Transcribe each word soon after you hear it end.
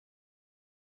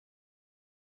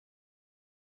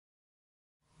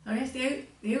So I guess the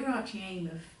overarching aim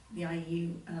of the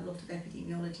IEU and a lot of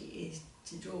epidemiology is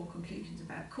to draw conclusions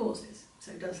about causes.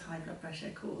 So does high blood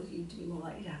pressure cause you to be more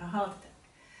likely to have a heart attack?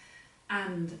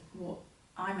 And what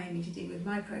I'm aiming to do with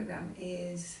my programme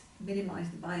is minimise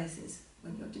the biases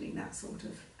when you're doing that sort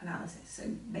of analysis, so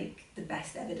make the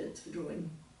best evidence for drawing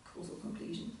causal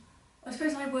conclusions. I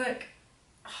suppose I work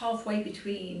halfway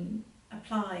between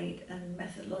applied and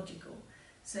methodological,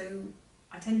 so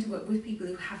I tend to work with people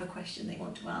who have a question they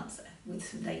want to answer with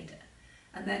some data,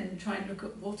 and then try and look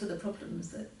at what are the problems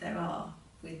that there are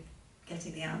with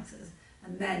getting the answers,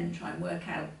 and then try and work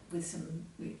out with some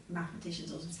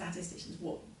mathematicians or some statisticians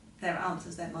what their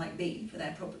answers there might be for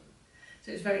their problem.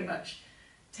 So it's very much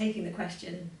taking the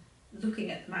question, looking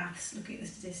at the maths, looking at the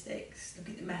statistics,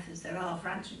 looking at the methods there are for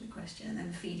answering the question, and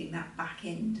then feeding that back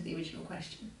into the original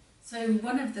question. So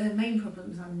one of the main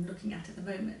problems I'm looking at the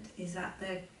moment is that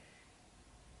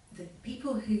the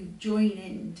people who join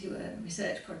into a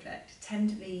research project tend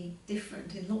to be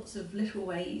different in lots of little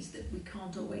ways that we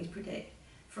can't always predict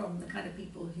from the kind of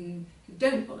people who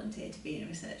don't volunteer to be in a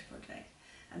research project.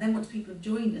 And then once people have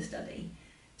joined the study,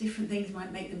 different things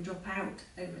might make them drop out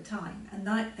over time, and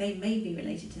that they may be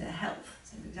related to their health.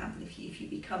 So for example, if you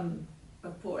become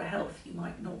of poorer health, you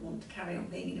might not want to carry on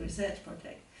being in a research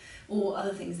project, or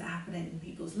other things that happen in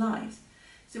people's lives.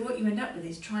 So what you end up with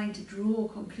is trying to draw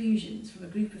conclusions from a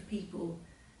group of people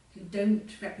who don't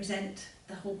represent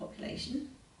the whole population.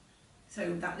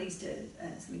 So that leads to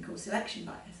something called selection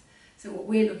bias. So what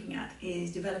we're looking at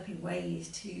is developing ways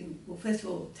to, well, first of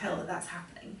all, tell that that's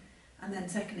happening, and then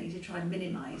secondly, to try and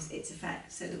minimise its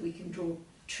effect so that we can draw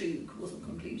true causal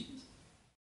conclusions.